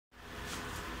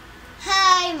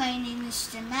Hi, my name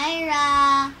is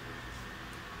Janyra.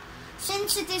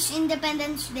 Since it is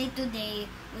Independence Day today,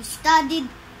 we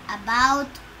studied about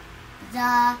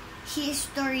the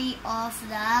history of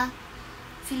the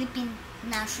Philippine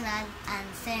National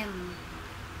Anthem.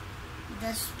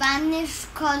 The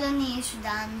Spanish colony is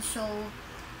done, so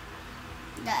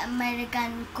the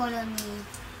American colony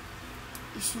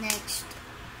is next.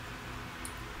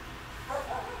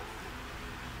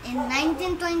 In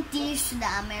 1920s, the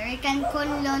American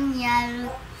colonial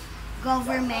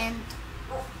government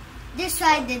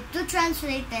decided to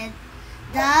translate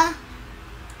the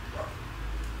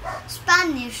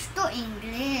Spanish to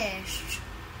English.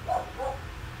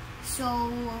 So,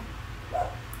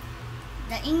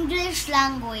 the English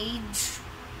language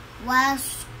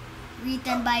was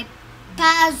written by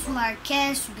Paz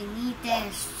Marquez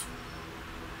Benitez.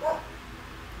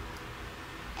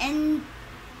 And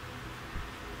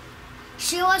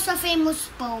she was a famous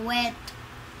poet.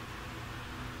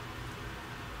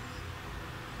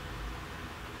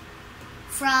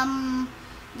 From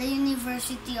the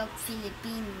University of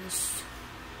Philippines.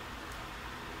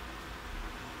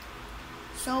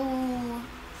 So,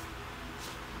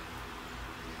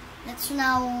 let's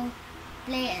now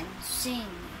play and sing.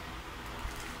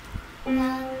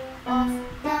 Light of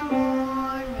the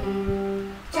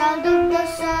morning, child of the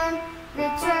sun,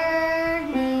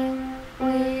 returning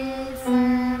with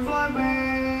fervor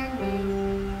burning,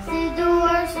 say to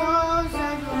our souls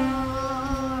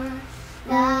adore,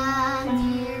 land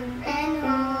dear and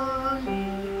holy,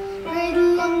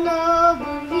 cradle of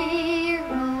noble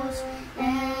heroes,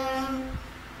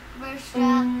 ever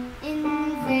struck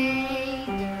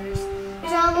invaders,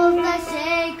 trouble thy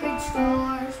sacred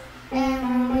stores,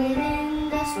 ever within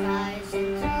the skies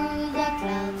and through the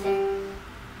clouds and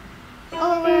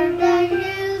over the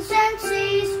hills and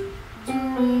seas, do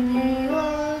we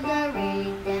behold the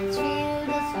radiance, feel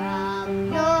the throb,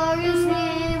 glorious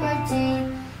liberty,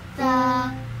 the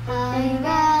high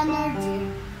banner dear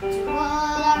to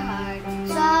all our hearts,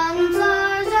 sun and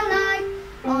stars alight,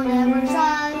 oh never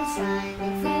shall it shine, the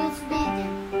fields be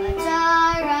dim by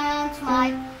tyrant's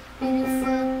might,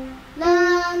 beautiful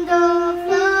land of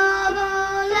love, oh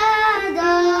land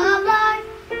of light,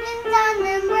 in time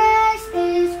embrace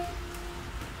this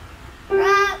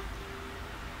rapture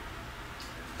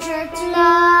to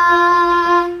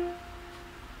life.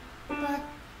 But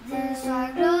this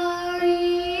our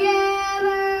glory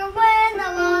ever when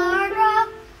the Lord wrought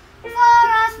for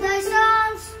us thy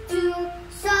sons to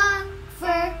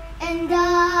suffer and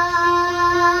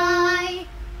die.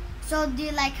 So do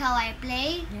you like how I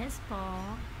play Yes po.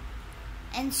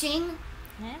 and sing?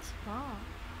 Yes po.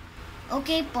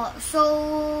 Okay po.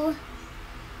 So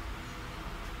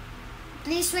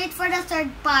please wait for the third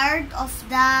part of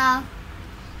the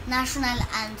National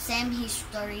Anthem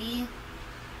history.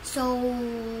 So,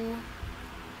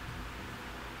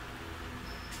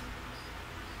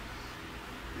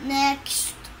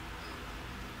 next,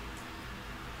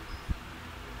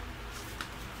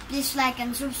 please like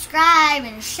and subscribe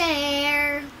and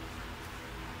share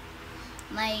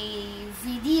my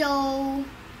video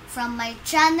from my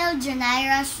channel,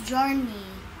 Janyra's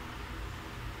Journey.